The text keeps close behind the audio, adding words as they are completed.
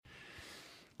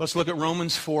Let's look at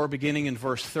Romans 4, beginning in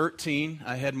verse 13.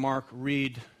 I had Mark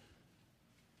read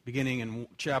beginning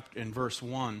in verse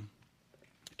 1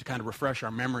 to kind of refresh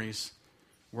our memories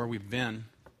where we've been,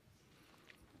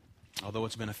 although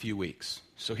it's been a few weeks.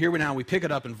 So here we pick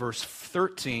it up in verse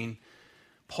 13,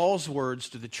 Paul's words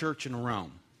to the church in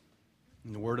Rome.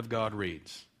 And the Word of God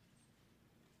reads,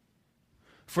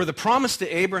 "For the promise to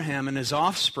Abraham and his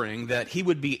offspring that he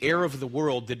would be heir of the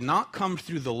world did not come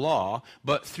through the law,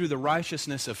 but through the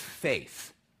righteousness of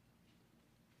faith.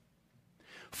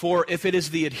 For if it is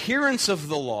the adherents of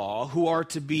the law who are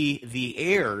to be the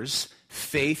heirs,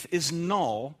 faith is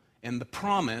null and the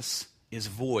promise is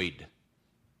void.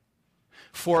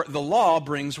 For the law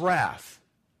brings wrath,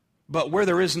 but where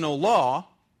there is no law,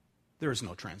 there is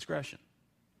no transgression.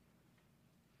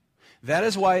 That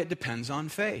is why it depends on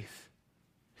faith,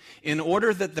 in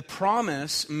order that the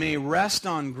promise may rest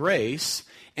on grace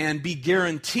and be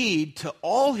guaranteed to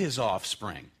all his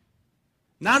offspring,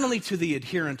 not only to the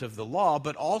adherent of the law,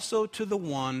 but also to the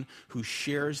one who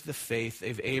shares the faith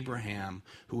of Abraham,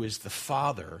 who is the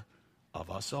father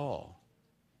of us all.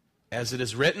 As it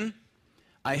is written,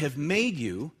 I have made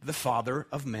you the father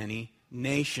of many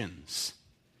nations,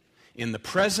 in the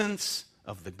presence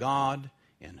of the God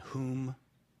in whom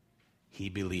he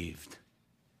believed,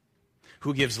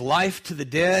 who gives life to the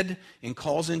dead and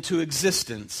calls into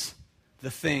existence the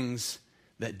things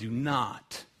that do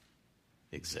not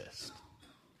exist."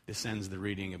 This ends the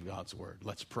reading of God's Word.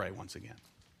 Let's pray once again.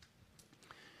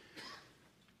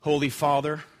 Holy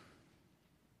Father,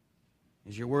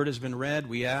 as your Word has been read,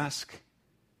 we ask,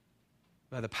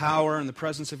 by the power and the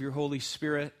presence of your Holy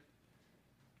Spirit,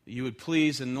 that you would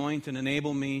please anoint and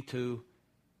enable me to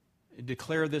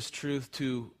declare this truth,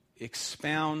 to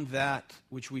expound that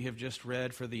which we have just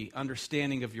read for the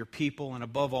understanding of your people and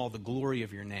above all the glory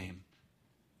of your name.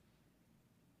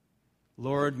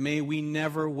 Lord, may we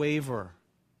never waver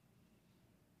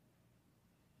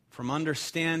from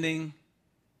understanding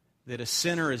that a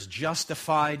sinner is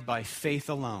justified by faith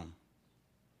alone,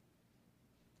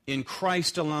 in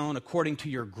Christ alone, according to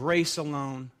your grace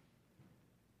alone,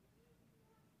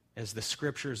 as the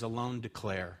Scriptures alone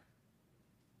declare,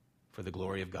 for the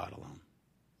glory of God alone.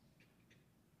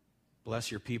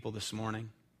 Bless your people this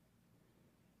morning.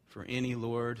 For any,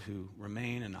 Lord, who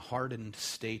remain in a hardened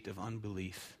state of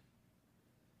unbelief,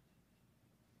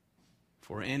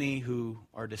 for any who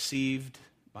are deceived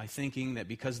by thinking that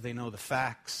because they know the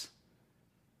facts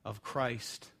of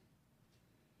Christ,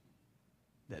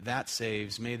 that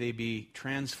saves, may they be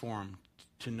transformed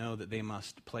to know that they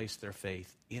must place their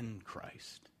faith in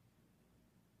Christ.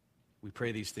 We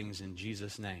pray these things in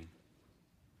Jesus' name.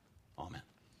 Amen.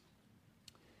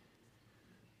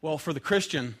 Well, for the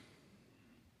Christian,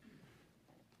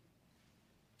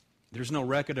 there's no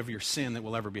record of your sin that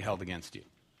will ever be held against you.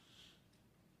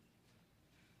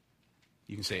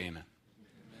 You can say amen.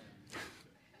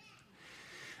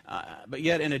 But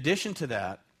yet, in addition to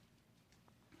that,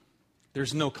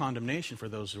 there's no condemnation for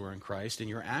those who are in Christ, and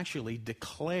you're actually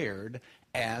declared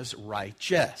as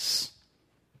righteous.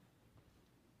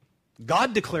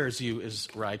 God declares you as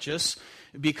righteous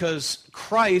because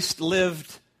Christ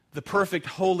lived the perfect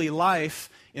holy life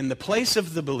in the place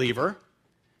of the believer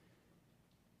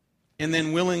and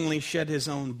then willingly shed his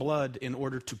own blood in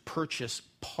order to purchase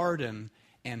pardon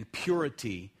and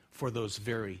purity for those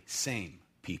very same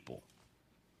people.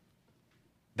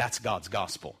 That's God's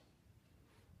gospel.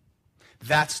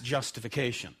 That's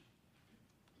justification.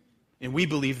 And we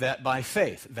believe that by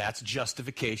faith. That's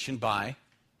justification by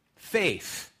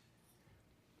faith.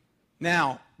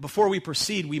 Now, before we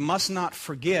proceed, we must not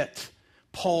forget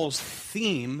Paul's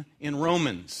theme in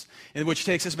Romans, which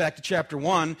takes us back to chapter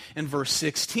 1 and verse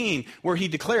 16, where he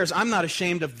declares, I'm not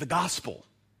ashamed of the gospel.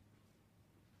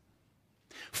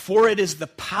 For it is the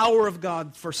power of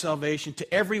God for salvation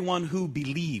to everyone who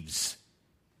believes,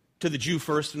 to the Jew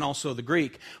first and also the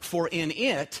Greek. For in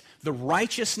it, the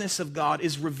righteousness of God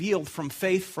is revealed from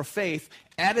faith for faith,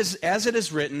 as it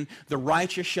is written, the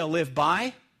righteous shall live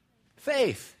by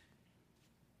faith.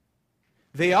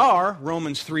 They are,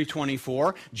 Romans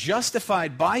 3:24,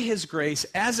 justified by his grace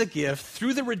as a gift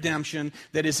through the redemption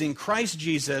that is in Christ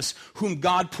Jesus, whom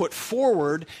God put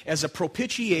forward as a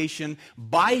propitiation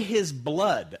by his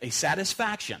blood, a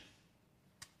satisfaction,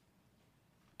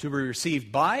 to be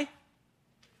received by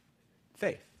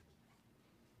faith.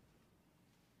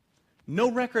 No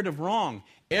record of wrong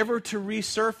ever to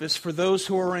resurface for those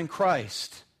who are in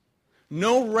Christ.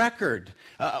 No record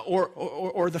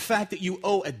or the fact that you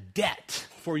owe a debt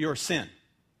for your sin.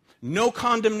 No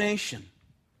condemnation.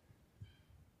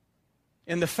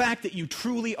 And the fact that you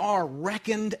truly are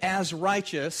reckoned as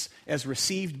righteous as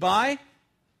received by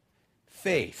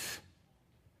faith.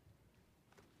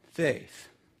 Faith.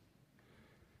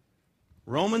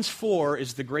 Romans 4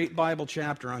 is the great Bible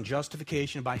chapter on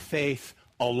justification by faith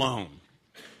alone.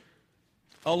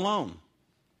 Alone.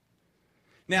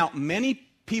 Now, many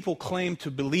people claim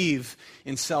to believe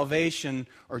in salvation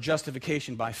or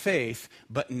justification by faith,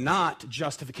 but not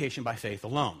justification by faith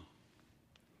alone.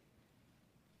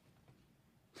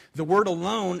 The word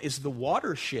alone is the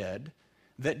watershed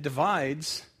that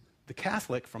divides the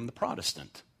Catholic from the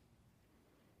Protestant.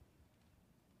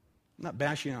 I'm not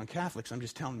bashing on Catholics, I'm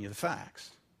just telling you the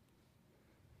facts.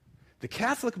 The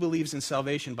Catholic believes in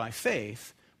salvation by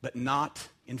faith, but not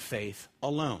in faith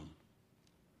alone.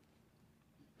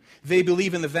 They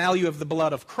believe in the value of the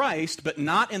blood of Christ, but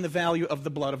not in the value of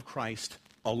the blood of Christ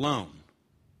alone.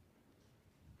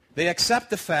 They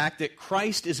accept the fact that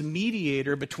Christ is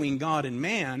mediator between God and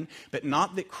man, but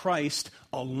not that Christ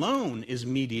alone is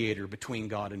mediator between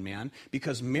God and man,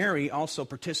 because Mary also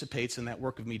participates in that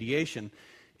work of mediation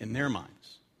in their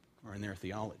minds, or in their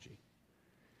theology.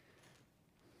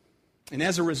 And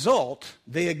as a result,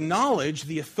 they acknowledge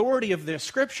the authority of their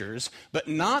scriptures, but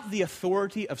not the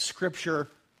authority of Scripture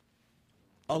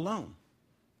alone.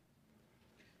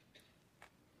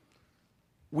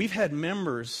 We've had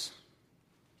members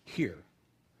here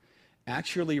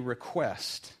actually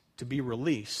request to be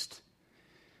released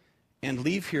and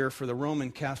leave here for the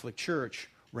Roman Catholic Church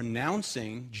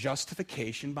renouncing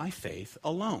justification by faith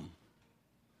alone.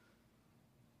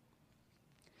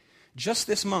 Just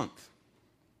this month,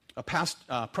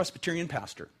 a Presbyterian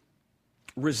pastor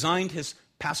resigned his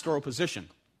pastoral position,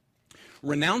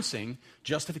 renouncing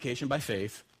justification by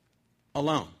faith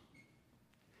alone.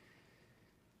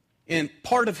 And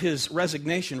part of his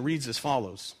resignation reads as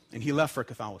follows, and he left for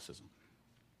Catholicism.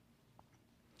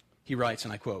 He writes,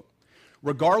 and I quote,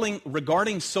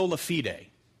 regarding sola fide,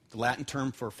 the Latin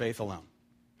term for faith alone,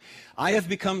 I have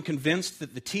become convinced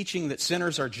that the teaching that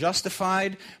sinners are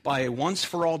justified by a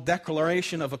once-for-all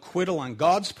declaration of acquittal on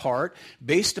God's part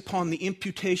based upon the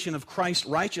imputation of Christ's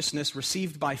righteousness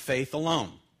received by faith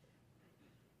alone.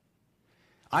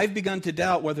 I've begun to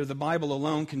doubt whether the Bible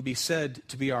alone can be said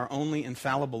to be our only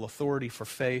infallible authority for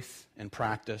faith and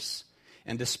practice,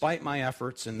 and despite my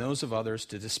efforts and those of others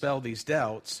to dispel these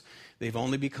doubts, they've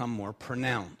only become more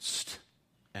pronounced,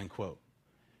 end quote.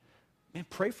 Man,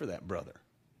 pray for that brother.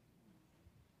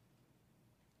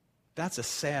 That's a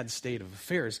sad state of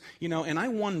affairs. You know, and I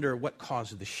wonder what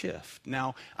caused the shift.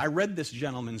 Now, I read this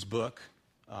gentleman's book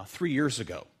 3 years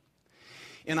ago,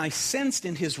 and I sensed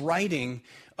in his writing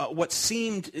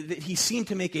that he seemed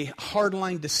to make a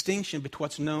hardline distinction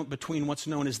between what's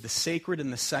known as the sacred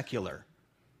and the secular,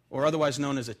 or otherwise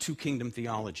known as a two-kingdom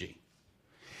theology.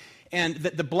 And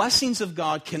that the blessings of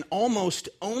God can almost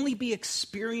only be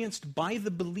experienced by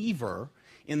the believer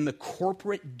in the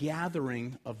corporate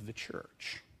gathering of the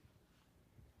church.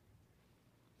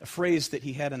 A phrase that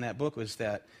he had in that book was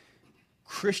that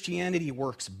Christianity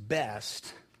works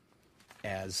best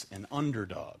as an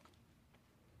underdog.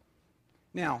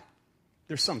 Now,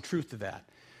 there's some truth to that,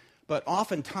 but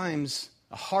oftentimes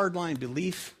a hardline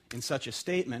belief in such a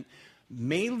statement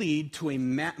may lead to a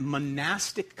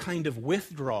monastic kind of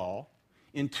withdrawal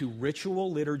into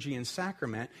ritual, liturgy, and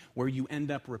sacrament where you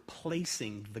end up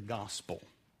replacing the gospel.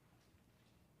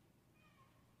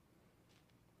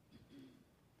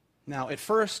 Now, at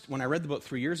first, when I read the book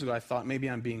 3 years ago, I thought maybe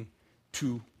I'm being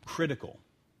too critical.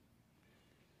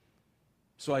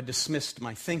 So I dismissed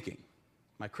my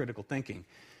critical thinking.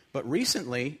 But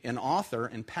recently, an author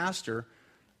and pastor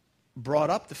brought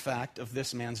up the fact of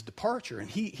this man's departure. And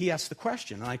he asked the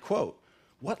question, and I quote,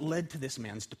 what led to this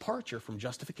man's departure from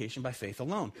justification by faith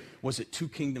alone? Was it two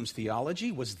kingdoms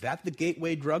theology? Was that the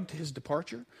gateway drug to his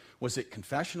departure? Was it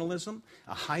confessionalism,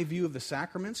 a high view of the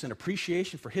sacraments, an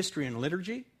appreciation for history and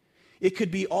liturgy? It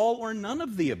could be all or none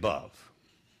of the above.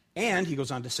 And, he goes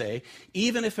on to say,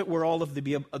 even if it were all of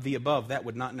the above, that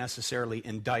would not necessarily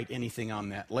indict anything on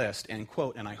that list, end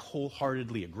quote, and I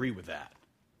wholeheartedly agree with that.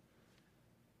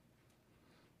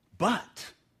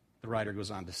 But, the writer goes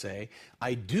on to say,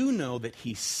 I do know that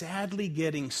he's sadly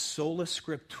getting sola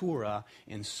scriptura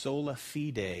and sola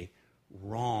fide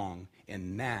wrong,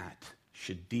 and that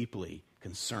should deeply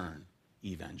concern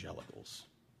evangelicals.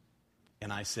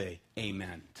 And I say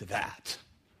amen to that.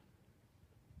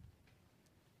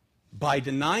 By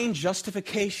denying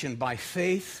justification by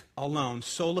faith alone,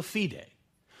 sola fide,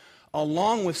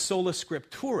 along with sola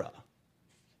scriptura,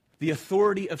 the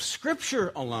authority of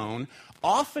Scripture alone,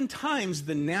 oftentimes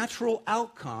the natural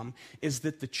outcome is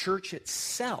that the church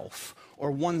itself, or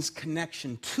one's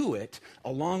connection to it,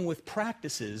 along with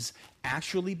practices,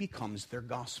 actually becomes their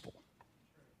gospel.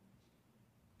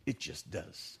 It just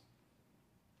does.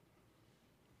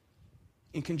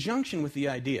 in conjunction with the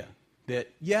idea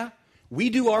that, yeah, we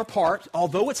do our part,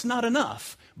 although it's not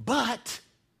enough, but,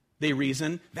 they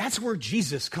reason, that's where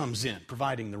Jesus comes in,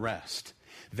 providing the rest.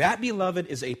 That, beloved,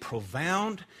 is a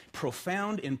profound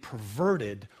and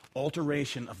perverted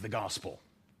alteration of the gospel.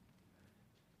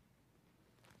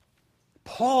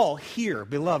 Paul here,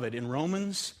 beloved, in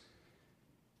Romans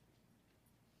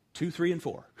 2, 3, and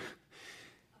 4,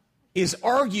 is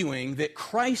arguing that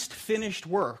Christ's finished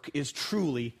work is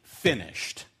truly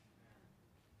finished.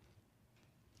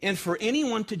 And for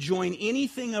anyone to join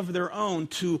anything of their own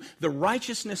to the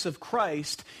righteousness of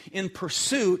Christ in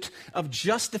pursuit of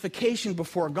justification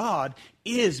before God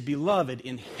is, beloved,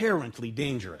 inherently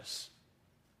dangerous.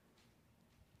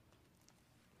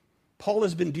 Paul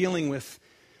has been dealing with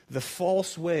the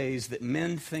false ways that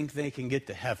men think they can get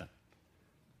to heaven,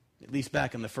 at least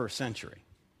back in the first century.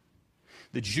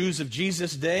 The Jews of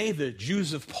Jesus' day, the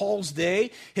Jews of Paul's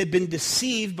day, had been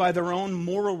deceived by their own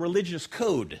moral religious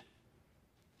code,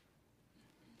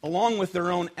 along with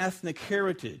their own ethnic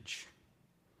heritage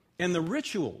and the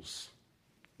rituals,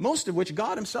 most of which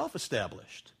God himself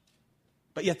established.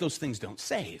 But yet those things don't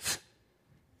save.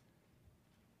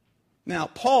 Now,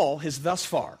 Paul has thus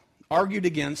far argued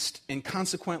against and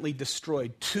consequently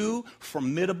destroyed two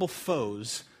formidable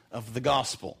foes of the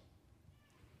gospel.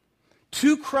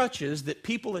 Two crutches that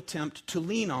people attempt to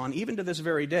lean on even to this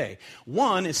very day.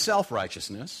 One is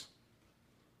self-righteousness,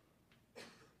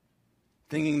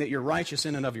 thinking that you're righteous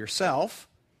in and of yourself.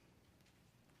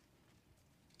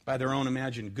 By their own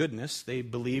imagined goodness, they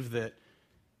believe that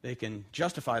they can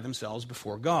justify themselves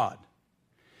before God.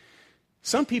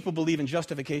 Some people believe in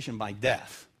justification by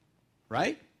death,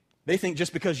 right? They think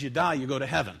just because you die, you go to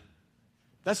heaven.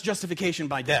 That's justification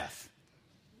by death.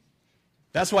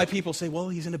 That's why people say, well,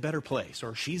 he's in a better place,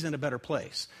 or she's in a better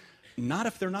place. Not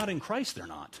if they're not in Christ, they're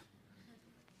not.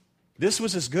 This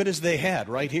was as good as they had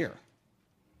right here.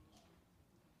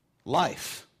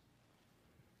 Life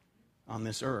on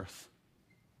this earth.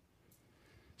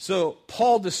 So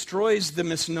Paul destroys the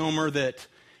misnomer that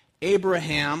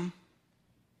Abraham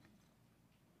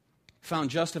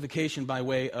found justification by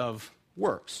way of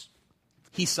works.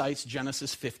 He cites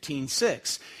Genesis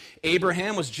 15:6.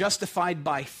 Abraham was justified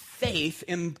by faith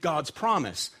in God's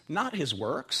promise, not his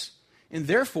works, and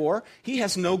therefore he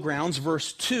has no grounds,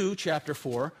 verse 2, chapter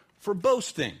 4, for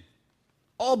boasting.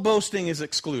 All boasting is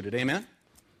excluded, amen?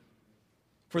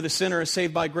 For the sinner is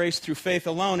saved by grace through faith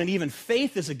alone, and even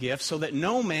faith is a gift so that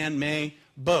no man may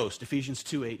boast, Ephesians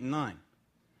 2, 8, and 9.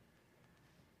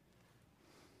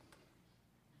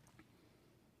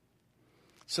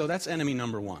 So that's enemy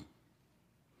number one.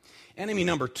 Enemy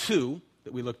number two,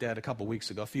 that we looked at a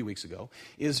few weeks ago,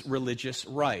 is religious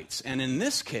rites. And in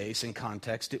this case, in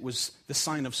context, it was the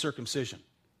sign of circumcision.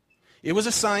 It was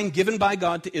a sign given by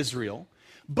God to Israel,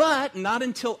 but not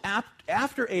until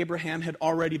after Abraham had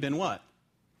already been what?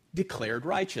 Declared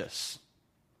righteous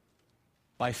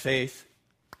by faith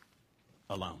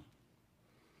alone.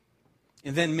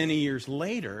 And then many years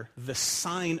later, the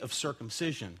sign of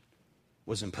circumcision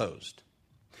was imposed.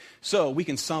 So we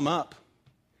can sum up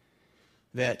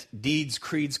that deeds,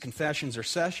 creeds, confessions, or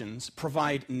sessions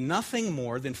provide nothing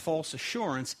more than false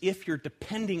assurance if you're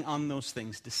depending on those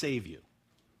things to save you.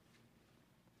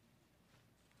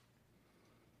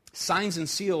 Signs and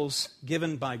seals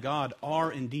given by God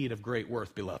are indeed of great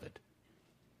worth, beloved.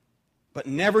 But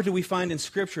never do we find in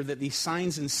Scripture that these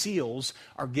signs and seals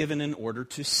are given in order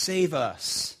to save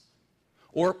us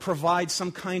or provide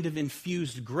some kind of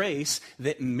infused grace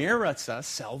that merits us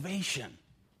salvation.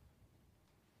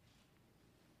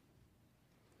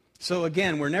 So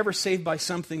again, we're never saved by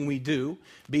something we do,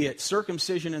 be it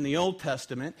circumcision in the Old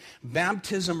Testament,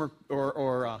 baptism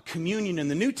or communion in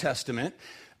the New Testament.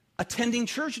 Attending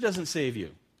church doesn't save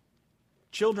you.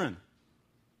 Children,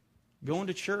 going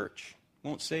to church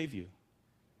won't save you.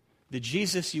 The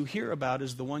Jesus you hear about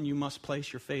is the one you must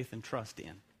place your faith and trust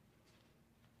in,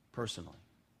 personally.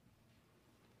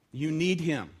 You need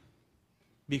him.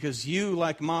 Because you,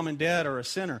 like mom and dad, are a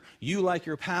sinner. You, like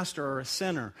your pastor, are a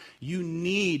sinner. You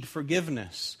need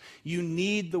forgiveness. You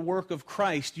need the work of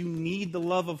Christ. You need the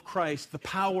love of Christ, the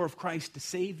power of Christ to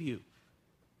save you.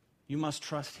 You must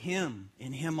trust him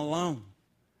and him alone.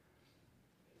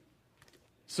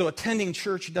 So attending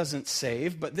church doesn't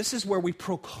save, but this is where we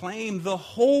proclaim the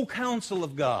whole counsel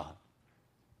of God,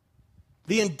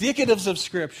 the indicatives of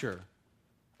Scripture,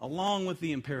 along with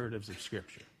the imperatives of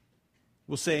Scripture.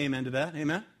 We'll say amen to that. Amen?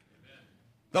 Amen?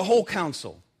 The whole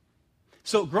counsel.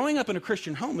 So growing up in a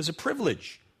Christian home is a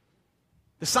privilege.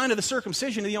 The sign of the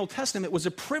circumcision in the Old Testament was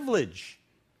a privilege.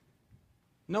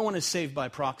 No one is saved by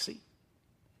proxy.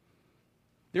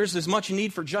 There's as much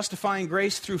need for justifying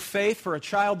grace through faith for a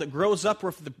child that grows up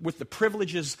with the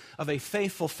privileges of a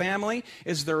faithful family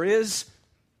as there is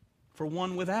for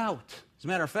one without. As a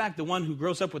matter of fact, the one who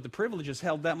grows up with the privilege is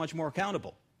held that much more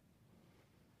accountable.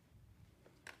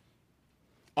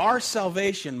 Our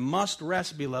salvation must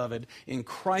rest, beloved, in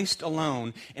Christ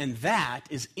alone, and that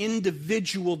is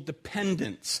individual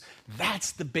dependence.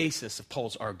 That's the basis of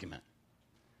Paul's argument.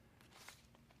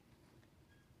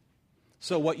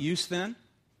 So what use then?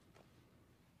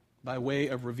 By way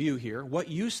of review here, what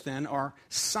use then are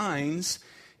signs,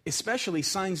 especially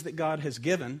signs that God has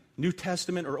given, New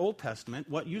Testament or Old Testament,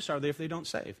 what use are they if they don't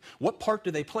save? What part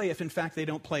do they play if in fact they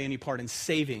don't play any part in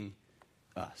saving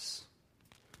us?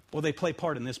 Well, they play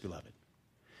part in this, beloved.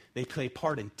 They play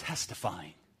part in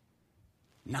testifying,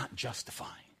 not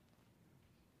justifying.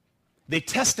 They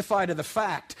testify to the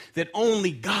fact that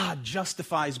only God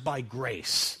justifies by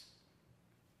grace.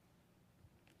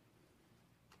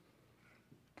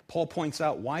 Paul points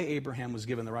out why Abraham was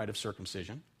given the right of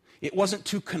circumcision. It wasn't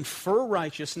to confer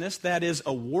righteousness, that is,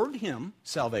 award him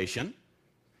salvation.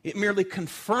 It merely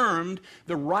confirmed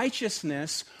the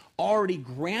righteousness already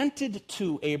granted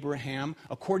to Abraham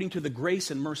according to the grace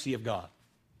and mercy of God,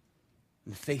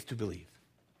 and the faith to believe.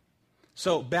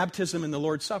 So, baptism and the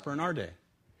Lord's Supper in our day,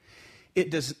 it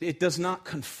does not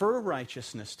confer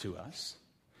righteousness to us,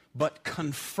 but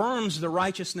confirms the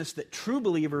righteousness that true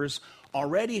believers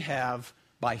already have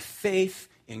by faith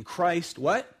in Christ,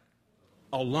 what?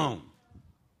 Alone.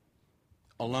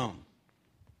 Alone.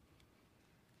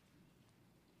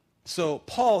 So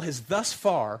Paul has thus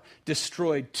far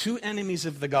destroyed two enemies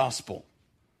of the gospel.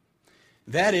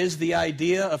 That is the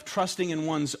idea of trusting in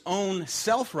one's own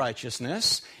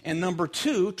self-righteousness, and number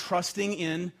two, trusting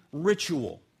in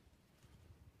ritual.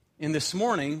 And this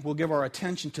morning, we'll give our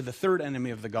attention to the third enemy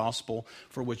of the gospel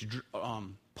for which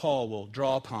Paul will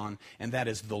draw upon, and that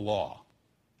is the law.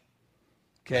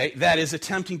 Okay, that is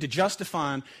attempting to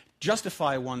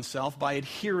justify oneself by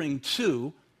adhering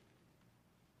to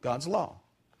God's law.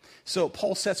 So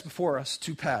Paul sets before us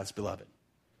two paths, beloved.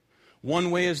 One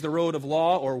way is the road of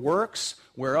law or works,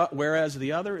 whereas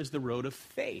the other is the road of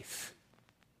faith.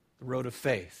 The road of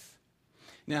faith.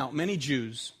 Now, many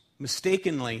Jews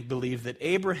mistakenly believe that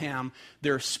Abraham,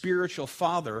 their spiritual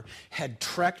father, had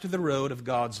trekked the road of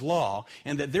God's law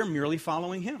and that they're merely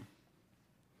following him.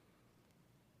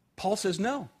 Paul says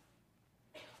no.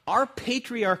 Our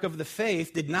patriarch of the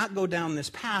faith did not go down this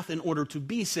path in order to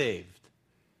be saved.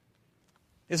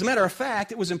 As a matter of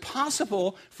fact, it was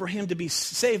impossible for him to be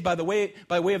saved by way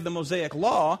of the Mosaic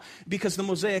law, because the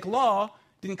Mosaic law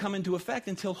didn't come into effect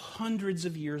until hundreds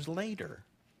of years later.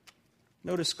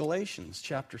 Notice Galatians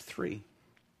chapter 3,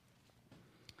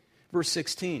 verse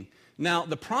 16. Now,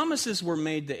 the promises were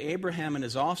made to Abraham and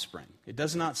his offspring. It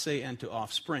does not say, and to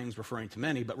offsprings, referring to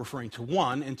many, but referring to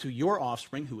one, and to your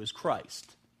offspring, who is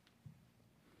Christ.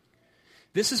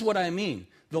 This is what I mean.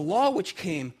 The law which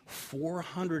came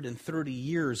 430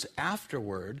 years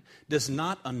afterward does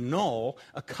not annul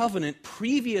a covenant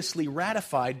previously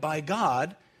ratified by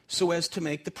God so as to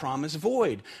make the promise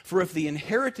void. For if the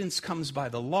inheritance comes by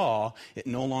the law, it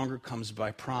no longer comes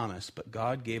by promise, but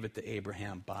God gave it to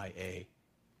Abraham by a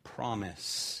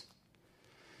promise.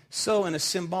 So in a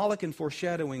symbolic and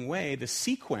foreshadowing way, the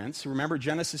sequence, remember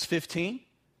Genesis 15?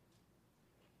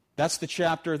 That's the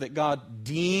chapter that God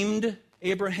deemed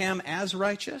Abraham as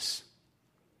righteous.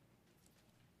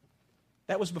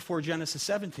 That was before Genesis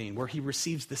 17, where he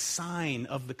receives the sign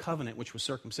of the covenant, which was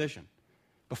circumcision.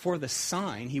 Before the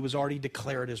sign, he was already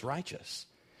declared as righteous.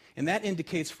 And that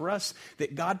indicates for us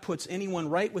that God puts anyone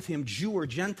right with him, Jew or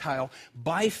Gentile,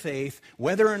 by faith,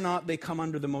 whether or not they come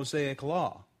under the Mosaic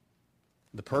law.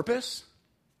 The purpose?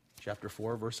 Chapter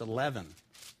 4, verse 11.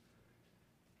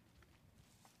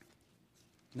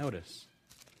 Notice.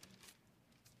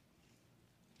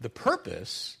 The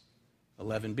purpose,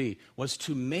 11b, was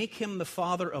to make him the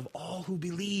father of all who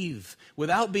believe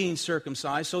without being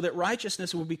circumcised, so that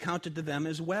righteousness will be counted to them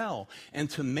as well. And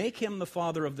to make him the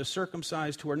father of the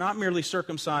circumcised, who are not merely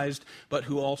circumcised, but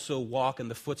who also walk in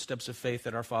the footsteps of faith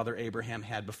that our father Abraham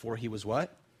had before he was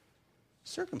what?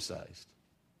 Circumcised.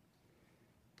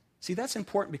 See, that's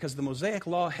important because the Mosaic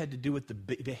law had to do with the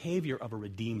behavior of a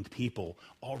redeemed people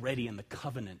already in the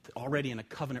covenant, already in a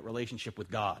covenant relationship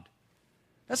with God.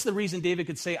 That's the reason David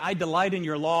could say, I delight in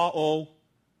your law, O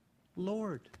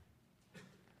Lord.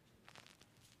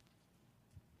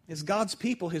 As God's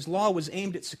people, his law was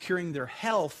aimed at securing their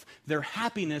health, their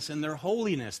happiness, and their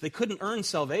holiness. They couldn't earn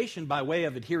salvation by way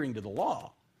of adhering to the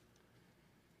law.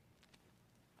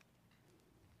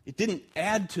 It didn't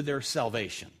add to their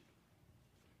salvation.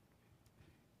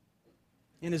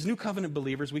 And as New Covenant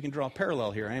believers, we can draw a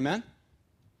parallel here. Amen?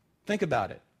 Think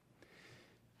about it.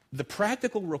 The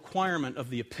practical requirement of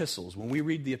the epistles, when we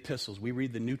read the epistles, we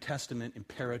read the New Testament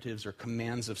imperatives or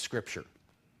commands of Scripture.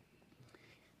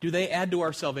 Do they add to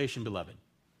our salvation, beloved?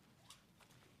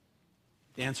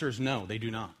 The answer is no, they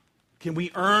do not. Can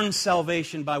we earn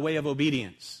salvation by way of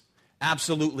obedience?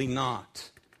 Absolutely not.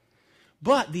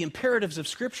 But the imperatives of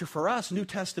Scripture for us, New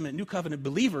Testament, New Covenant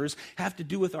believers, have to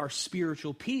do with our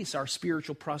spiritual peace, our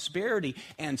spiritual prosperity,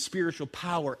 and spiritual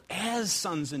power as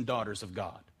sons and daughters of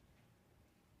God.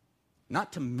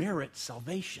 Not to merit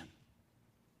salvation.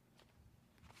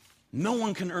 No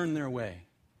one can earn their way.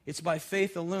 It's by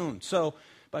faith alone. So,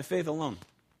 by faith alone.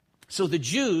 So the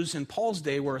Jews in Paul's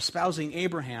day were espousing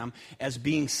Abraham as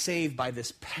being saved by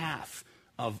this path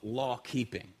of law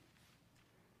keeping.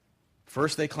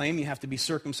 First, they claim you have to be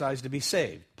circumcised to be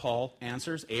saved. Paul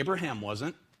answers, Abraham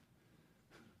wasn't.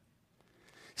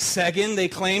 Second, they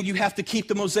claimed you have to keep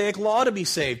the Mosaic law to be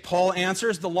saved. Paul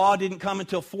answers, the law didn't come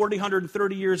until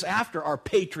 130 years after our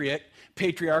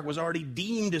patriarch was already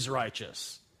deemed as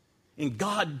righteous. And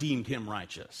God deemed him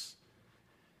righteous.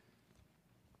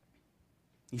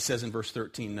 He says in verse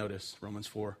 13, notice Romans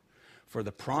 4, for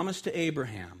the promise to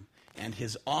Abraham and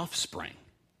his offspring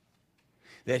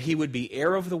that he would be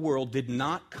heir of the world did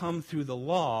not come through the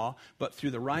law, but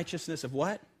through the righteousness of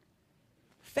what?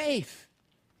 Faith.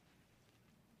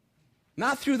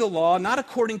 Not through the law, not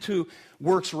according to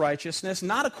works righteousness,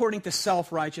 not according to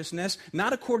self-righteousness,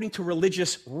 not according to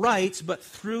religious rites, but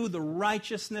through the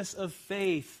righteousness of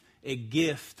faith, a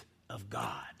gift of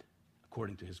God,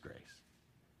 according to his grace.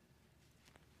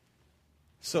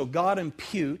 So God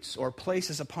imputes or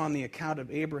places upon the account of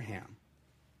Abraham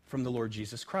from the Lord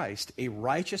Jesus Christ a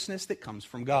righteousness that comes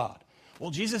from God.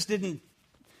 Well, Jesus didn't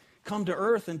come to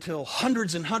earth until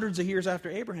hundreds and hundreds of years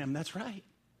after Abraham. That's right.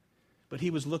 But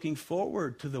he was looking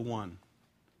forward to the one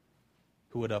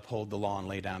who would uphold the law and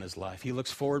lay down his life. He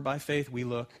looks forward by faith. We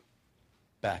look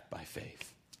back by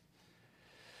faith.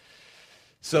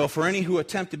 So for any who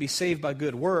attempt to be saved by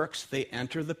good works, they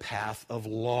enter the path of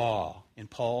law. And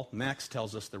Paul next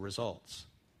tells us the results.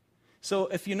 So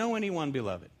if you know anyone,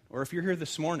 beloved, or if you're here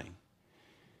this morning,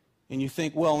 and you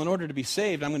think, well, in order to be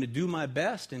saved, I'm going to do my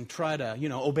best and try to,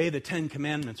 obey the 10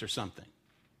 Commandments or something.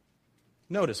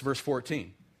 Notice verse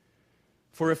 14.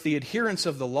 For if the adherents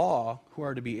of the law who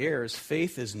are to be heirs,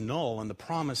 faith is null and the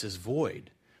promise is void,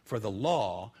 for the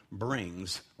law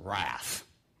brings wrath.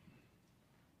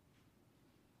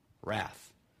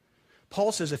 Wrath.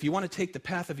 Paul says if you want to take the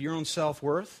path of your own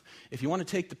self-worth, if you want to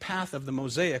take the path of the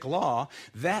Mosaic law,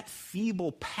 that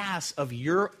feeble path of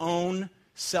your own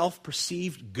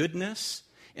self-perceived goodness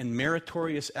and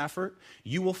meritorious effort,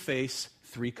 you will face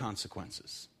 3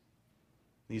 consequences.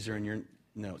 These are in your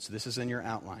notes. This is in your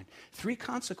outline. 3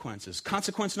 consequences.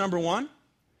 Consequence number 1,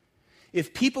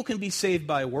 if people can be saved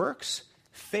by works,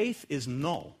 faith is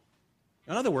null.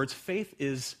 In other words, faith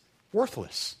is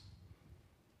worthless.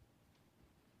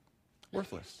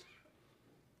 Worthless.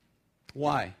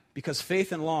 Why? Because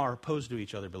faith and law are opposed to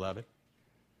each other, beloved.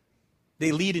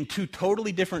 They lead in 2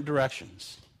 totally different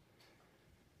directions.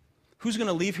 Who's going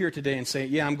to leave here today and say,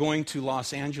 yeah, I'm going to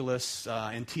Los Angeles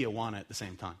and Tijuana at the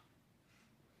same time?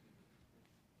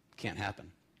 Can't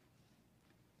happen.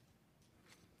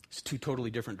 It's 2 totally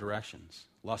different directions.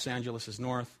 Los Angeles is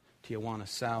north, Tijuana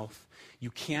south. You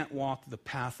can't walk the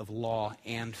path of law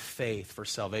and faith for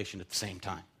salvation at the same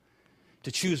time.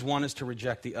 To choose one is to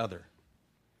reject the other.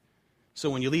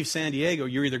 So when you leave San Diego,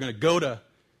 you're either going to go to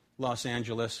Los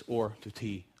Angeles or to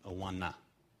Tijuana.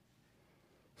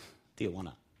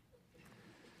 Tijuana.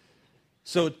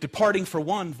 So departing for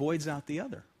one voids out the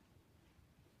other.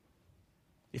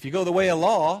 If you go the way of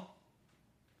law,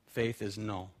 faith is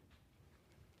null.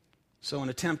 So an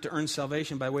attempt to earn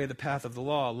salvation by way of the path of the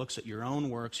law looks at your own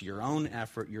works, your own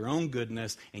effort, your own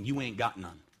goodness, and you ain't got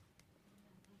none.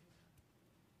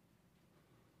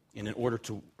 And in order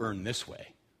to earn this way.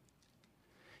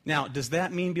 Now, does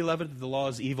that mean, beloved, that the law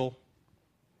is evil?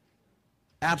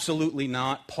 Absolutely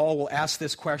not. Paul will ask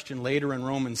this question later in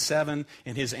Romans 7,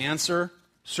 and his answer,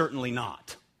 certainly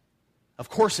not. Of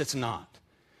course it's not.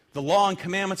 The law and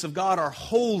commandments of God are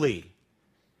holy.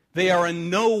 They are in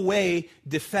no way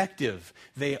defective.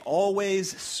 They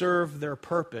always serve their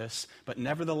purpose, but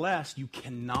nevertheless, you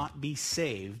cannot be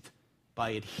saved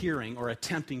by adhering or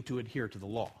attempting to adhere to the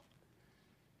law.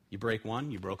 You break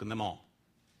one, you've broken them all.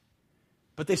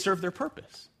 But they serve their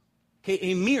purpose. Okay,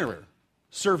 a mirror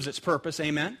serves its purpose,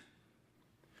 amen?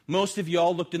 Most of you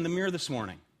all looked in the mirror this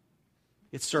morning.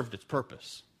 It served its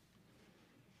purpose.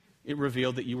 It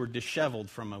revealed that you were disheveled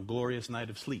from a glorious night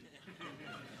of sleep.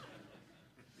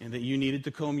 And that you needed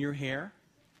to comb your hair,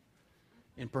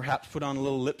 and perhaps put on a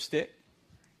little lipstick,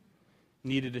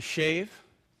 needed a shave.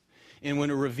 And when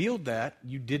it revealed that,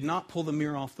 you did not pull the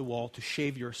mirror off the wall to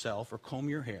shave yourself or comb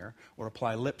your hair or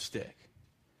apply lipstick.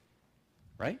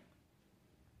 Right?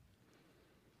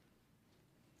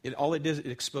 All it did,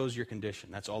 it exposed your condition.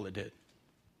 That's all it did.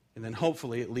 And then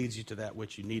hopefully it leads you to that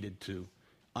which you needed to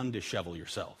undishevel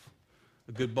yourself.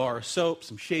 A good bar of soap,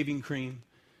 some shaving cream,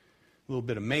 a little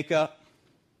bit of makeup,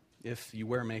 if you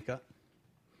wear makeup.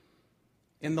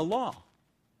 In the law,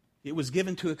 it was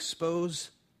given to expose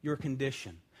your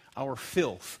condition, our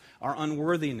filth, our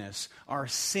unworthiness, our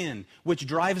sin, which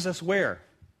drives us where?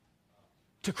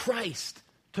 To Christ,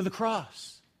 to the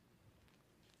cross.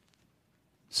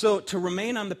 So to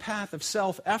remain on the path of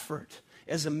self-effort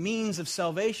as a means of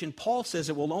salvation, Paul says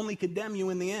it will only condemn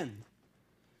you in the end.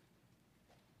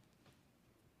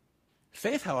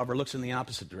 Faith, however, looks in the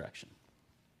opposite direction.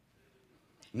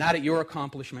 Not at your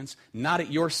accomplishments, not at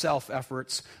your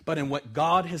self-efforts, but in what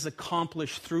God has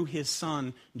accomplished through His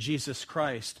Son, Jesus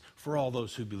Christ, for all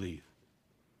those who believe.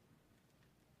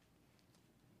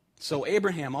 So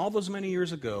Abraham, all those many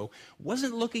years ago,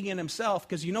 wasn't looking at himself,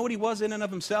 because you know what he was in and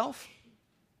of himself?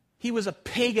 He was a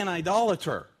pagan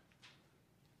idolater.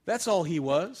 That's all he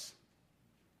was.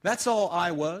 That's all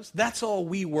I was. That's all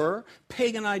we were,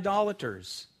 pagan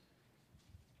idolaters,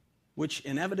 which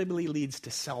inevitably leads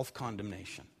to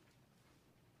self-condemnation.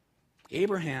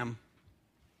 Abraham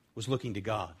was looking to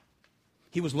God.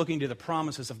 He was looking to the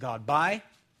promises of God by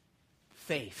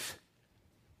faith.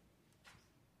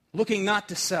 Looking not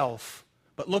to self,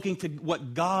 but looking to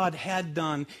what God had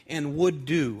done and would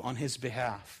do on his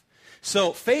behalf.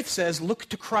 So faith says, look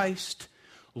to Christ,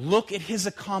 look at his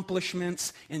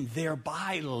accomplishments, and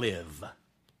thereby live.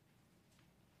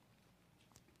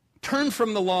 Turn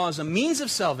from the law as a means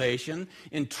of salvation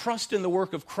and trust in the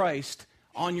work of Christ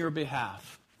on your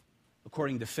behalf.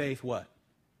 According to faith, what?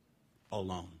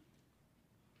 Alone.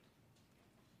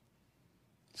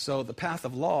 So the path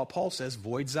of law, Paul says,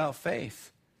 voids out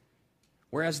faith.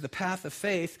 Whereas the path of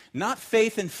faith, not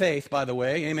faith in faith, by the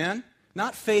way, amen?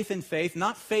 Not faith in faith,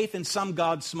 not faith in some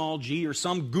God small g or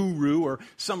some guru or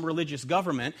some religious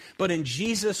government, but in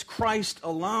Jesus Christ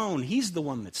alone. He's the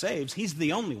one that saves. He's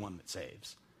the only one that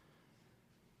saves.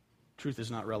 Truth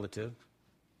is not relative.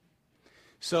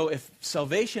 So if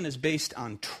salvation is based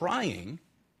on trying,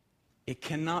 it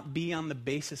cannot be on the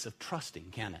basis of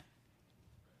trusting, can it?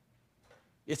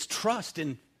 It's trust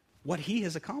in what he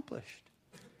has accomplished.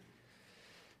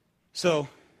 So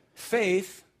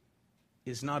faith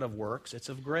is not of works, it's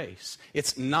of grace.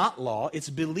 It's not law,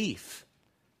 it's belief.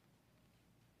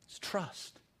 It's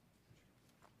trust.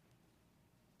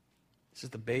 This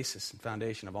is the basis and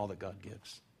foundation of all that God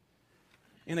gives.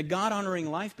 And a God-honoring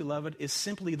life, beloved, is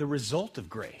simply the result of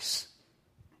grace.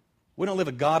 We don't live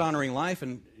a God-honoring life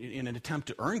in an attempt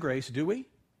to earn grace, do we?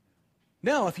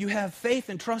 No, if you have faith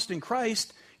and trust in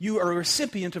Christ, you are a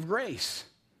recipient of grace.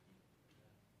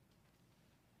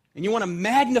 And you want to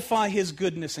magnify his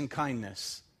goodness and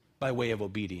kindness by way of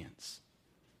obedience.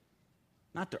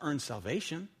 Not to earn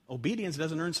salvation. Obedience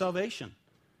doesn't earn salvation.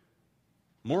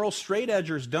 Moral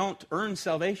straight-edgers don't earn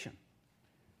salvation.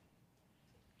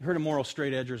 You heard of moral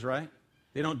straight-edgers, right?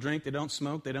 They don't drink, they don't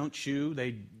smoke, they don't chew,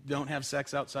 they don't have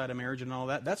sex outside of marriage and all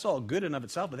that. That's all good in of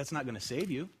itself, but that's not going to save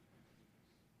you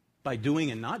by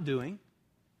doing and not doing.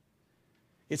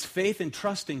 It's faith and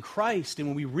trust in Christ. And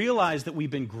when we realize that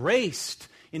we've been graced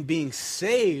in being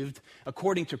saved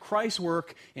according to Christ's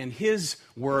work and his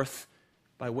worth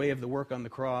by way of the work on the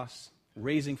cross,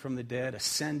 raising from the dead,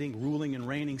 ascending, ruling and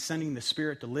reigning, sending the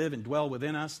Spirit to live and dwell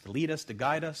within us, to lead us, to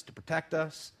guide us, to protect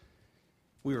us,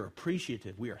 we are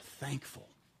appreciative, we are thankful,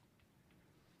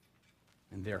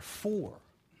 and therefore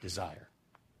desire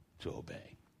to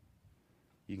obey.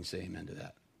 You can say amen to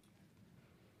that.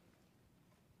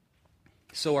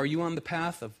 So are you on the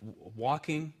path of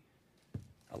walking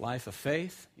a life of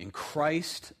faith in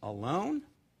Christ alone?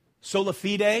 Sola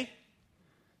fide?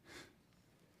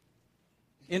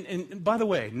 And by the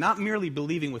way, not merely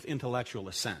believing with intellectual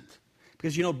assent.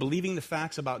 Because, you know, believing the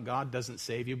facts about God doesn't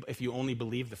save you if you only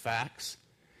believe the facts.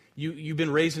 You've been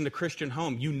raised in a Christian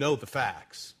home. You know the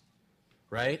facts,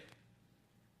 right?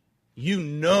 You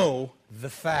know the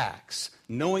facts.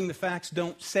 Knowing the facts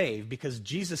don't save, because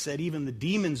Jesus said even the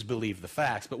demons believe the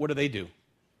facts. But what do?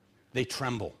 They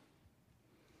tremble.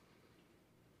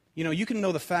 You know, you can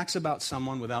know the facts about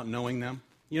someone without knowing them.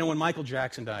 You know, when Michael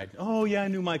Jackson died, oh yeah, I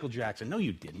knew Michael Jackson. No,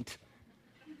 you didn't.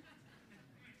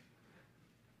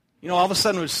 You know, all of a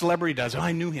sudden when a celebrity does, oh,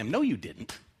 I knew him. No, you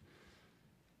didn't.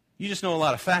 You just know a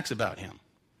lot of facts about him.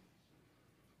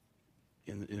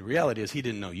 And the reality is he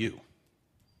didn't know you.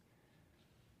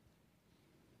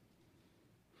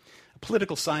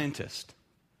 political scientist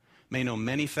may know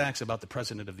many facts about the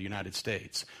President of the United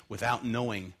States without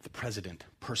knowing the President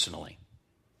personally.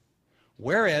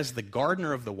 Whereas the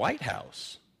gardener of the White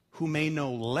House, who may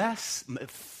know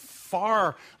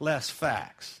far less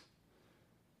facts,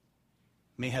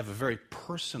 may have a very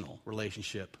personal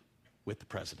relationship with the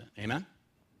President. Amen?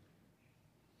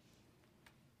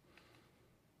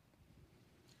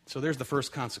 So there's the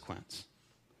first consequence.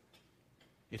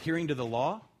 Adhering to the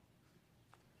law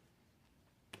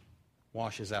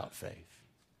washes out faith,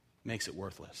 makes it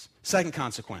worthless. Second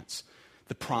consequence,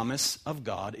 the promise of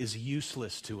God is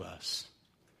useless to us.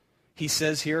 He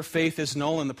says here, faith is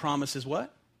null and the promise is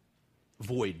what?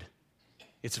 Void.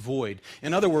 It's void.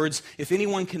 In other words, if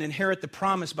anyone can inherit the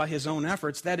promise by his own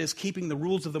efforts, that is, keeping the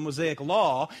rules of the Mosaic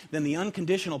law, then the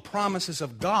unconditional promises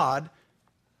of God,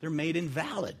 they're made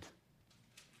invalid.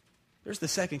 There's the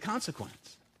second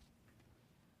consequence.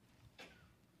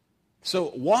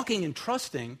 So walking and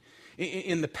trusting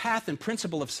in the path and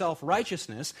principle of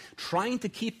self-righteousness, trying to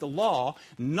keep the law,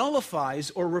 nullifies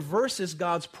or reverses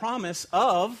God's promise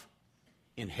of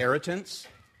inheritance,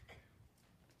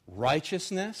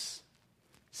 righteousness,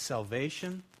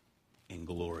 salvation, and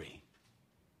glory.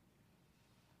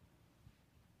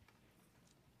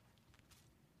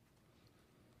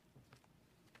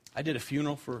 I did a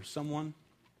funeral for someone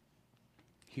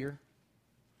here.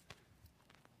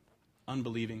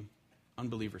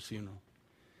 Unbeliever's funeral.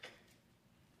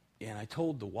 And I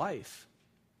told the wife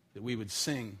that we would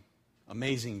sing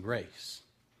Amazing Grace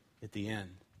at the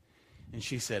end. And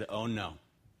she said, "Oh no,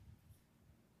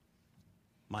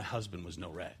 my husband was no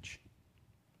wretch."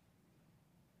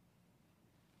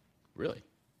 Really?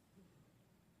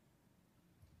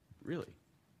 Really?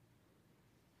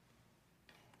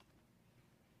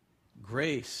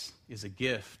 Grace is a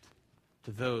gift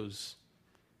to those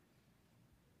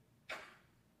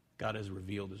God has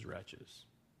revealed as wretches,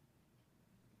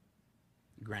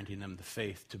 granting them the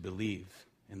faith to believe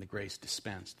in the grace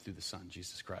dispensed through the Son,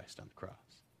 Jesus Christ, on the cross.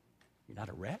 You're not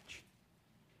a wretch?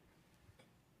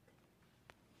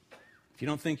 If you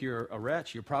don't think you're a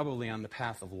wretch, you're probably on the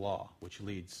path of law, which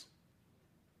leads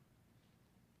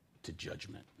to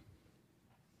judgment.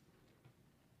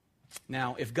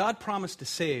 Now, if God promised to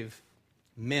save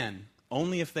men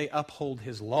only if they uphold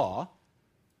his law,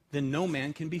 then no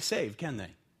man can be saved, can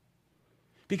they?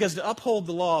 Because to uphold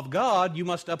the law of God, you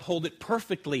must uphold it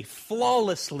perfectly,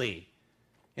 flawlessly,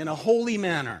 in a holy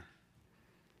manner.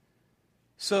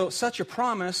 So such a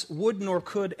promise would nor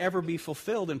could ever be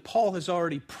fulfilled, and Paul has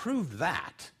already proved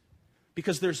that,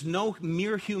 because there's no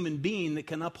mere human being that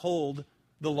can uphold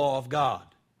the law of God.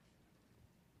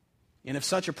 And if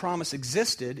such a promise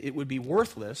existed, it would be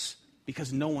worthless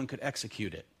because no one could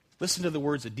execute it. Listen to the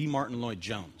words of D. Martin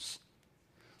Lloyd-Jones.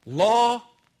 Law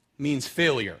means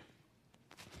failure.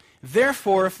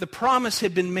 Therefore, if the promise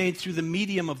had been made through the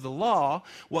medium of the law,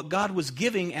 what God was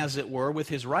giving, as it were, with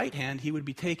his right hand, he would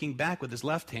be taking back with his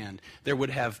left hand. There would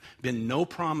have been no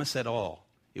promise at all.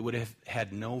 It would have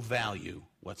had no value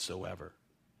whatsoever.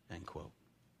 End quote.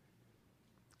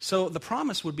 So the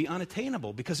promise would be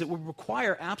unattainable because it would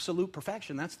require absolute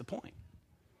perfection. That's the point.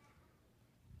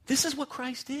 This is what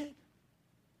Christ did.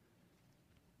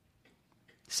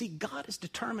 See, God has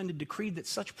determined and decreed that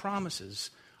such promises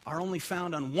are only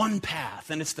found on one path,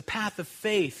 and it's the path of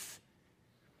faith.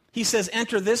 He says,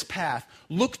 enter this path.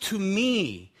 Look to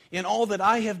me in all that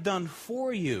I have done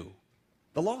for you.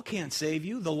 The law can't save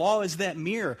you. The law is that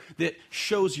mirror that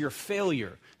shows your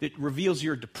failure, that reveals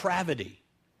your depravity.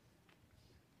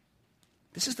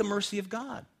 This is the mercy of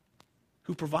God,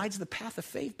 who provides the path of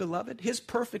faith, beloved. His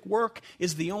perfect work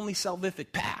is the only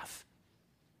salvific path.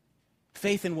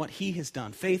 Faith in what he has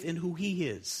done, faith in who he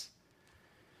is.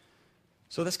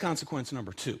 So that's consequence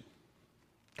number 2.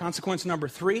 Consequence number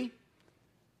 3,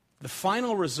 the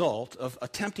final result of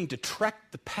attempting to trek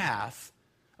the path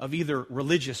of either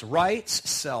religious rights,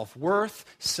 self-worth,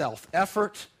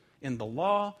 self-effort in the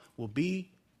law will be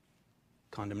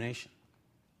condemnation.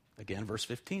 Again, verse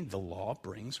 15, the law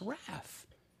brings wrath.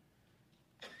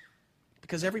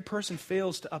 Because every person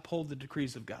fails to uphold the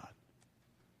decrees of God.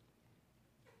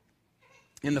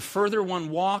 And the further one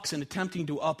walks in attempting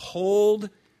to uphold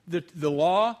the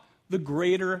law, the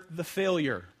greater the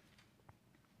failure.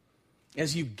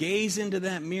 As you gaze into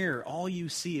that mirror, all you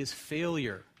see is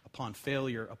failure upon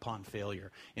failure upon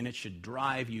failure. And it should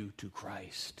drive you to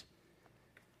Christ.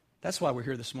 That's why we're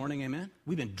here this morning, amen?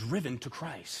 We've been driven to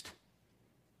Christ.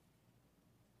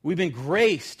 We've been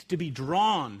graced to be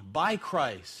drawn by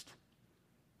Christ,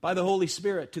 by the Holy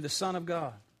Spirit, to the Son of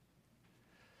God.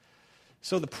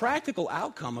 So the practical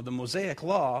outcome of the Mosaic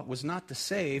law was not to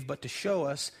save, but to show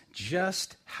us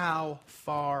just how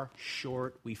far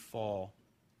short we fall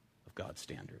of God's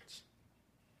standards.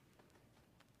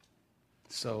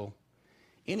 So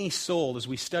any soul, as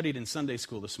we studied in Sunday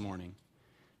school this morning,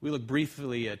 we looked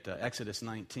briefly at Exodus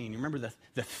 19. You remember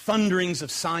the thunderings of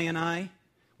Sinai,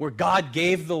 where God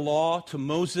gave the law to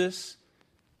Moses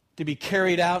to be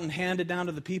carried out and handed down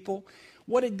to the people?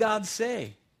 What did God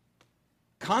say?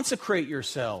 Consecrate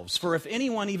yourselves, for if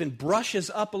anyone even brushes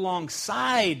up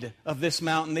alongside of this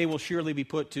mountain, they will surely be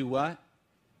put to what?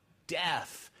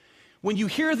 Death. When you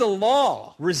hear the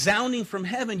law resounding from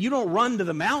heaven, you don't run to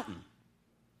the mountain,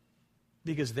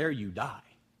 because there you die.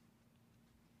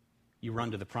 You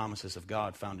run to the promises of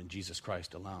God found in Jesus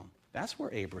Christ alone. That's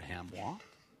where Abraham walked.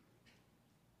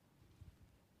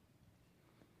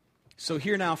 So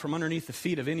here now, from underneath the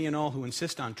feet of any and all who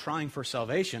insist on trying for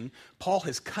salvation, Paul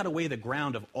has cut away the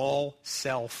ground of all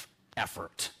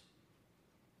self-effort.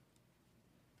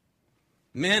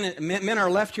 Men are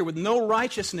left here with no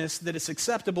righteousness that is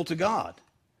acceptable to God.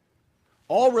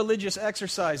 All religious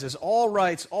exercises, all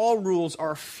rites, all rules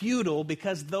are futile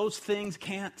because those things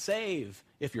can't save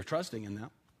if you're trusting in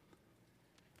them.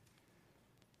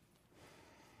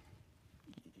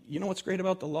 You know what's great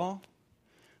about the law?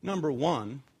 Number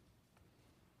one,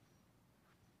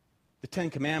 the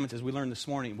Ten Commandments, as we learned this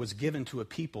morning, was given to a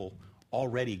people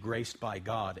already graced by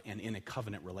God and in a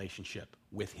covenant relationship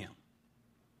with Him.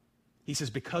 He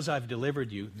says, because I've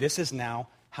delivered you, this is now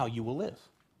how you will live.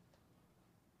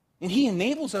 And He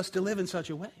enables us to live in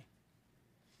such a way.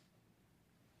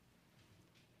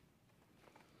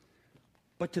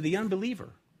 But to the unbeliever,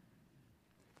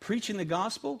 preaching the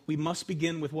gospel, we must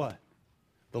begin with what?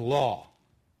 The law.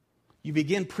 You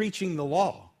begin preaching the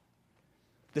law.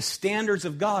 The standards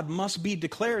of God must be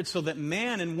declared so that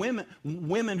man and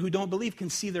women who don't believe can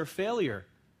see their failure,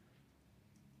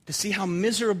 to see how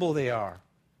miserable they are.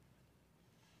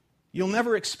 You'll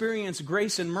never experience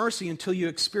grace and mercy until you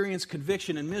experience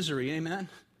conviction and misery. Amen?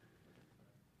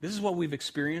 This is what we've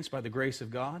experienced by the grace of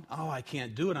God. Oh, I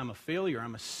can't do it. I'm a failure.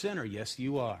 I'm a sinner. Yes,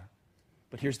 you are.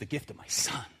 But here's the gift of my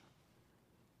Son.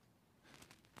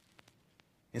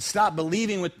 And stop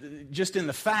believing just in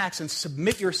the facts and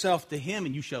submit yourself to Him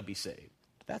and you shall be saved.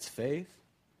 That's faith.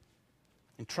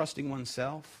 And trusting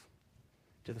oneself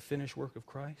to the finished work of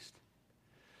Christ.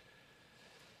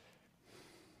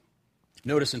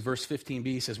 Notice in verse 15b,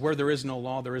 he says, where there is no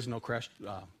law, there is no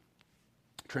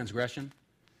transgression.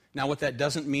 Now what that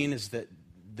doesn't mean is that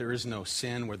there is no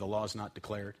sin where the law is not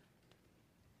declared,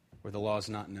 where the law is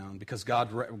not known, because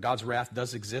God's wrath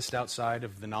does exist outside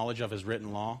of the knowledge of His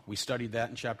written law. We studied that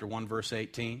in chapter 1, verse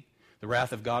 18. The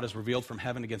wrath of God is revealed from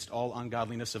heaven against all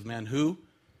ungodliness of men who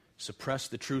suppress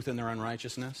the truth in their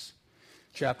unrighteousness.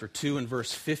 Chapter 2 and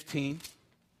verse 15.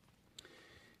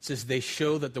 It says, they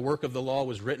show that the work of the law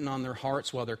was written on their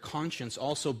hearts, while their conscience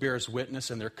also bears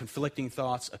witness, and their conflicting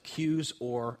thoughts accuse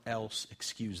or else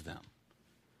excuse them.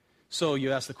 So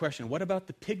you ask the question, what about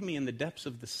the pygmy in the depths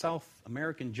of the South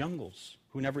American jungles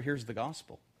who never hears the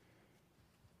gospel?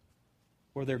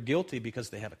 Or they're guilty because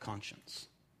they have a conscience.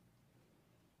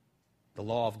 The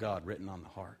law of God written on the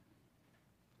heart.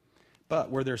 But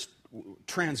where there's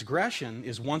transgression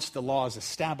is once the law is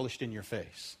established in your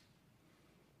face.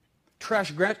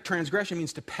 Transgression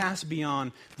means to pass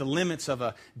beyond the limits of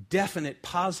a definite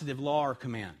positive law or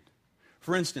command.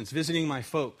 For instance, visiting my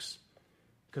folks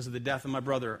because of the death of my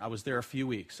brother, I was there a few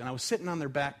weeks, and I was sitting on their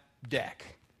back deck.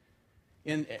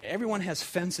 And everyone has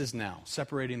fences now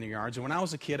separating the yards, and when I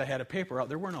was a kid, I had a paper out.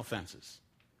 There were no fences.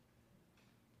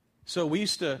 So we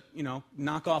used to,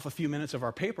 knock off a few minutes of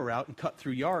our paper route and cut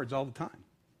through yards all the time,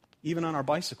 even on our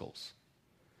bicycles.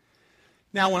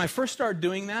 Now, when I first started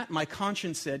doing that, my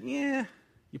conscience said, you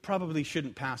probably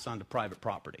shouldn't pass onto private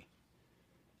property.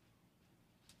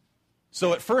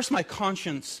 So at first, my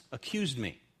conscience accused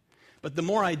me. But the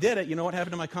more I did it, you know what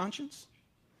happened to my conscience?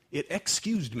 It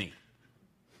excused me.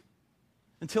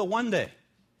 Until one day,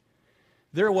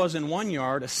 there was in one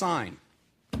yard a sign.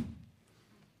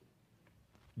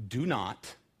 Do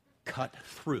not cut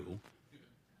through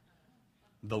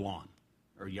the lawn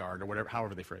or yard or whatever,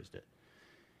 however they phrased it.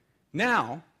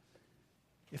 Now,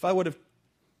 if I would have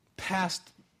passed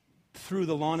through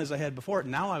the lawn as I had before,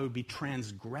 now I would be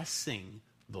transgressing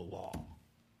the law.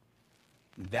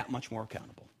 That much more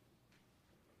accountable.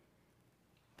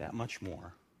 That much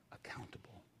more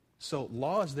accountable. So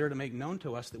law is there to make known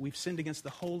to us that we've sinned against the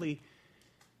holy,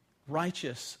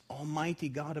 righteous, almighty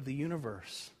God of the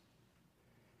universe.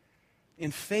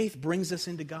 And faith brings us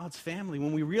into God's family.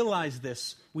 When we realize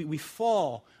this, we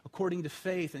fall according to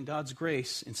faith and God's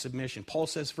grace in submission. Paul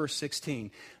says, verse 16,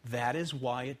 that is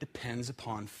why it depends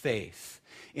upon faith,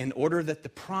 in order that the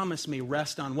promise may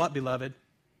rest on what, beloved?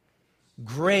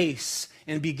 Grace,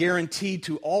 and be guaranteed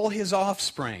to all his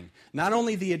offspring, not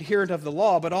only the adherent of the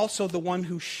law, but also the one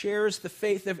who shares the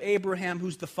faith of Abraham,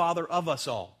 who's the father of us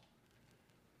all.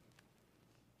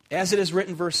 As it is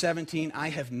written, verse 17, I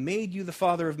have made you the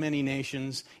father of many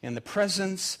nations in the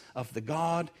presence of the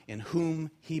God in whom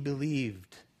he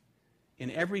believed. In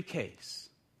every case,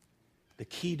 the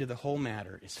key to the whole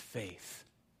matter is faith.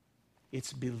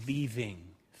 It's believing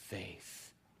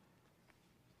faith.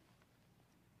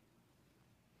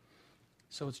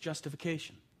 So it's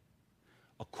justification.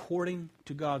 According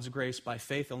to God's grace, by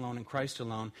faith alone in Christ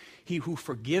alone, he who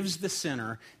forgives the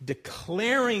sinner,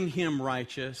 declaring him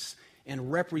righteous,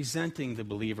 and representing the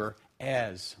believer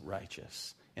as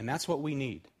righteous. And that's what we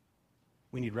need.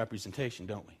 We need representation,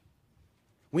 don't we?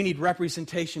 We need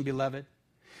representation, beloved.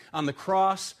 On the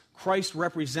cross, Christ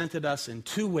represented us in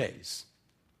two ways.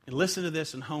 And listen to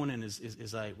this and hone in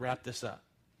as I wrap this up.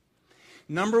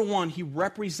 Number one, he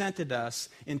represented us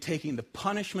in taking the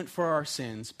punishment for our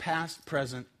sins, past,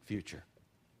 present, future.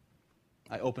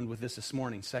 I opened with this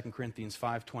morning, 2 Corinthians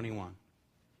 5:21.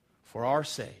 For our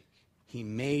sake, he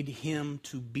made him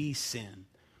to be sin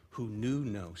who knew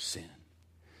no sin,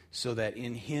 so that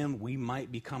in him we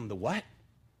might become the what?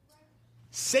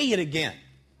 Say it again.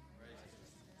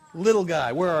 Little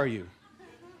guy, where are you?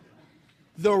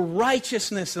 The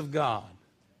righteousness of God.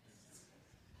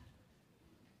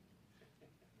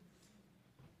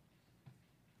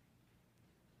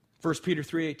 First Peter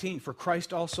 3:18, for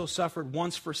Christ also suffered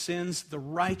once for sins, the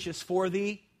righteous for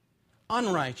the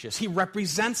unrighteous. He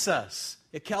represents us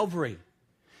at Calvary.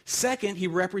 Second, he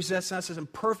represents us as in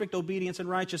perfect obedience and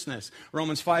righteousness.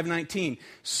 Romans 5:19,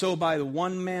 so by the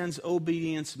one man's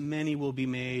obedience, many will be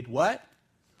made, what?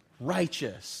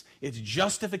 Righteous. It's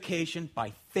justification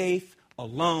by faith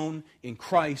alone in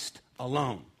Christ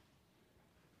alone.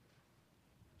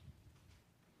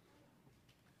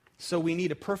 So we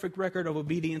need a perfect record of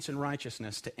obedience and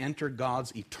righteousness to enter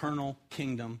God's eternal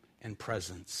kingdom and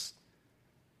presence.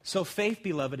 So faith,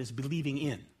 beloved, is believing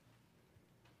in.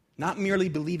 Not merely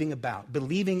believing about,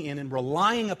 believing in and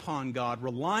relying upon God,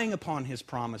 relying upon his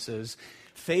promises.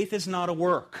 Faith is not a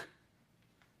work.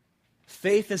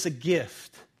 Faith is a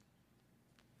gift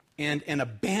and an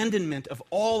abandonment of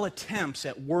all attempts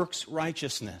at works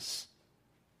righteousness.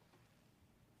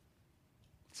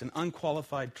 It's an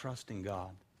unqualified trust in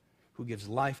God who gives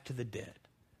life to the dead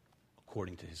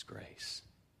according to his grace.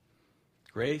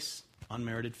 Grace,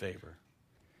 unmerited favor.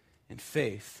 And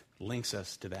faith links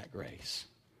us to that grace.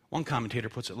 One commentator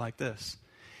puts it like this.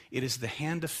 It is the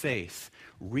hand of faith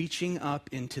reaching up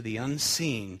into the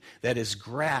unseen that is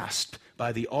grasped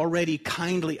by the already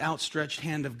kindly outstretched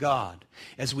hand of God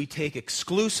as we take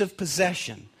exclusive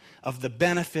possession of the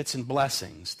benefits and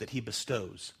blessings that he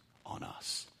bestows on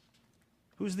us.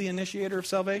 Who's the initiator of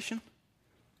salvation?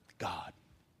 God.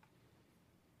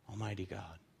 Almighty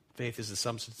God. Faith is the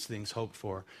substance of things hoped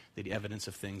for, the evidence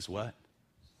of things what?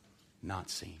 Not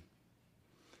seen.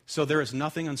 So there is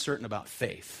nothing uncertain about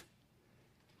faith.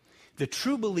 The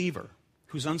true believer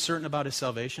who's uncertain about his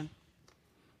salvation,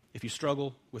 if you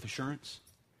struggle with assurance,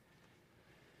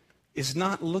 is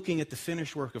not looking at the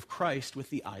finished work of Christ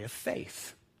with the eye of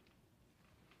faith,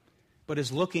 but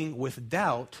is looking with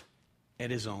doubt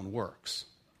at his own works.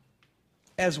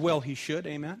 As well he should,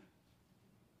 amen?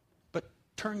 But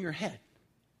turn your head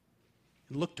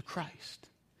and look to Christ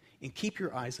and keep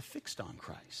your eyes affixed on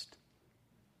Christ.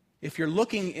 If you're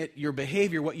looking at your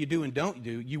behavior, what you do and don't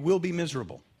do, you will be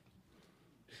miserable.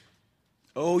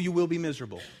 Oh, you will be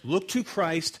miserable. Look to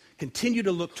Christ. Continue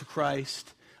to look to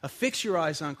Christ. Affix your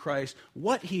eyes on Christ.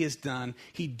 What he has done.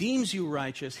 He deems you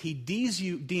righteous. He deems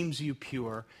you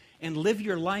pure. And live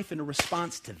your life in a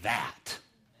response to that.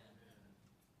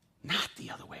 Not the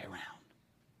other way around.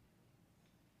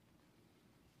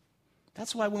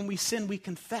 That's why when we sin, we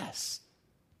confess.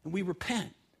 And we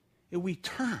repent. And we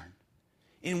turn.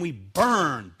 And we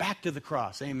burn back to the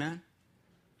cross. Amen?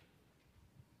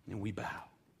 And we bow.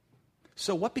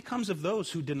 So what becomes of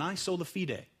those who deny sola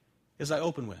fide, as I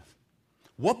open with?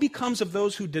 What becomes of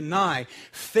those who deny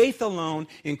faith alone,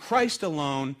 in Christ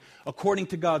alone, according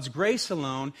to God's grace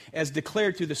alone, as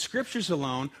declared through the Scriptures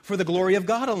alone, for the glory of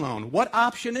God alone? What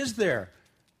option is there?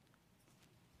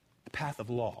 The path of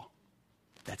law.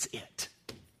 That's it.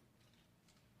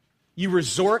 You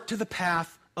resort to the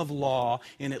path of law,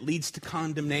 and it leads to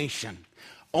condemnation.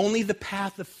 Only the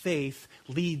path of faith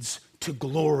leads to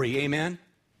glory. Amen?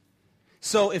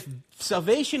 So if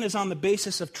salvation is on the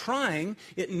basis of trying,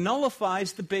 it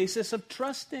nullifies the basis of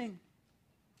trusting.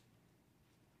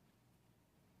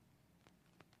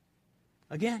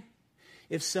 Again,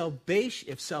 if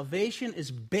salvation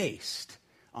is based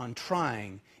on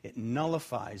trying, it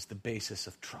nullifies the basis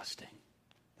of trusting.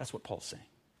 That's what Paul's saying.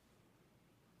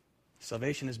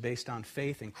 Salvation is based on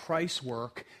faith in Christ's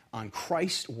work, on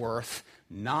Christ's worth,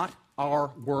 not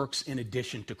our works in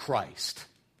addition to Christ.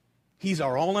 He's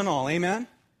our all in all, amen?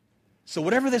 So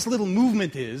whatever this little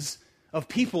movement is of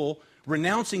people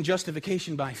renouncing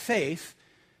justification by faith,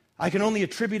 I can only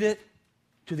attribute it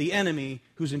to the enemy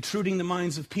who's intruding the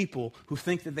minds of people who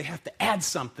think that they have to add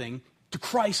something to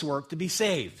Christ's work to be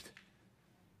saved.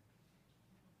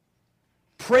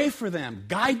 Pray for them.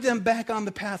 Guide them back on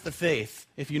the path of faith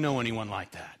if you know anyone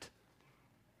like that.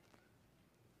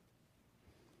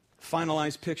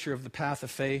 Finalized picture of the path of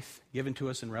faith given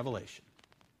to us in Revelation.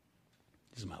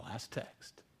 This is my last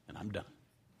text, and I'm done.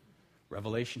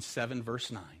 Revelation 7,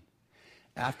 verse 9.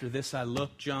 After this I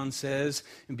looked, John says,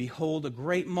 and behold, a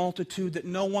great multitude that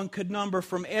no one could number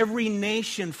from every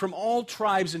nation, from all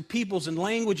tribes and peoples and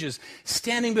languages,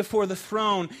 standing before the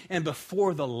throne and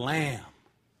before the Lamb,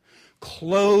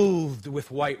 clothed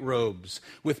with white robes,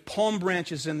 with palm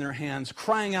branches in their hands,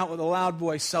 crying out with a loud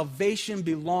voice, salvation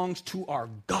belongs to our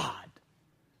God.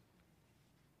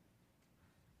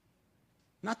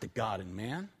 Not to God and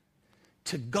man,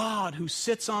 to God who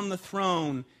sits on the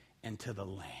throne and to the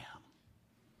Lamb,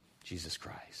 Jesus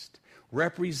Christ.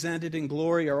 Represented in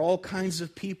glory are all kinds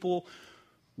of people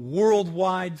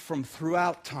worldwide from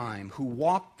throughout time who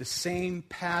walked the same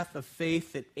path of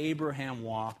faith that Abraham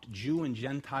walked, Jew and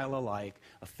Gentile alike,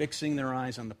 affixing their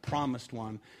eyes on the promised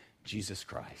one, Jesus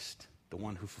Christ, the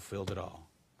one who fulfilled it all.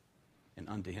 And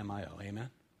unto him I owe.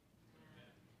 Amen?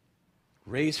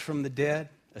 Raised from the dead,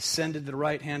 ascended to the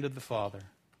right hand of the Father.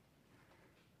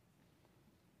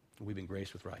 We've been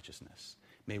graced with righteousness.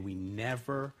 May we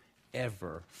never,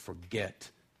 ever forget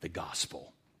the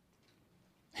gospel.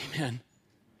 Amen.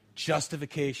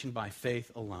 Justification by faith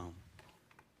alone,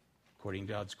 according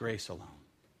to God's grace alone,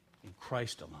 in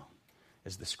Christ alone,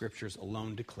 as the Scriptures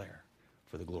alone declare,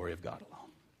 for the glory of God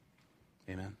alone.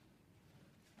 Amen.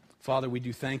 Father, we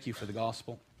do thank you for the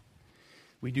gospel.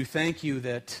 We do thank you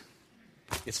that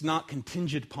it's not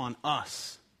contingent upon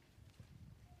us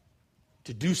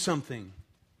to do something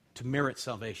to merit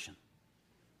salvation,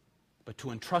 but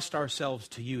to entrust ourselves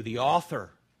to you, the author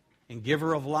and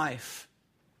giver of life,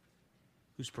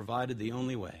 who's provided the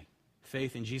only way.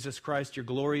 Faith in Jesus Christ, your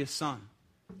glorious Son,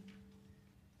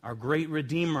 our great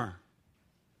Redeemer.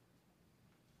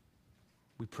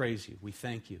 We praise you. We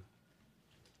thank you.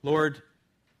 Lord,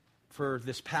 for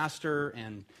this pastor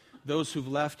and those who've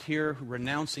left here who are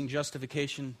renouncing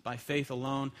justification by faith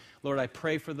alone, Lord, I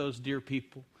pray for those dear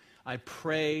people. I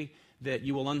pray that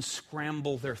you will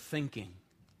unscramble their thinking.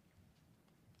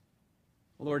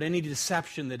 Lord, any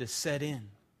deception that is set in,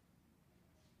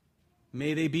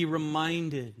 may they be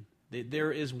reminded that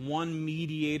there is one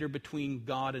mediator between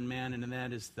God and man, and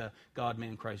that is the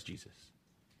God-man Christ Jesus.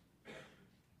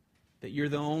 That you're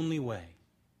the only way.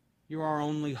 You're our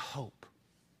only hope.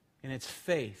 And it's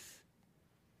faith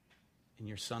in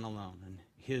your Son alone and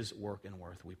his work and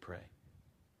worth, we pray.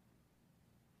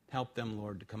 Help them,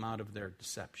 Lord, to come out of their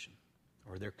deception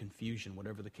or their confusion,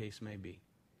 whatever the case may be,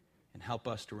 and help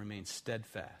us to remain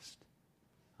steadfast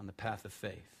on the path of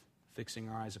faith, fixing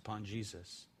our eyes upon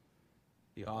Jesus,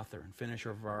 the author and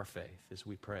finisher of our faith, as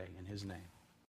we pray in his name.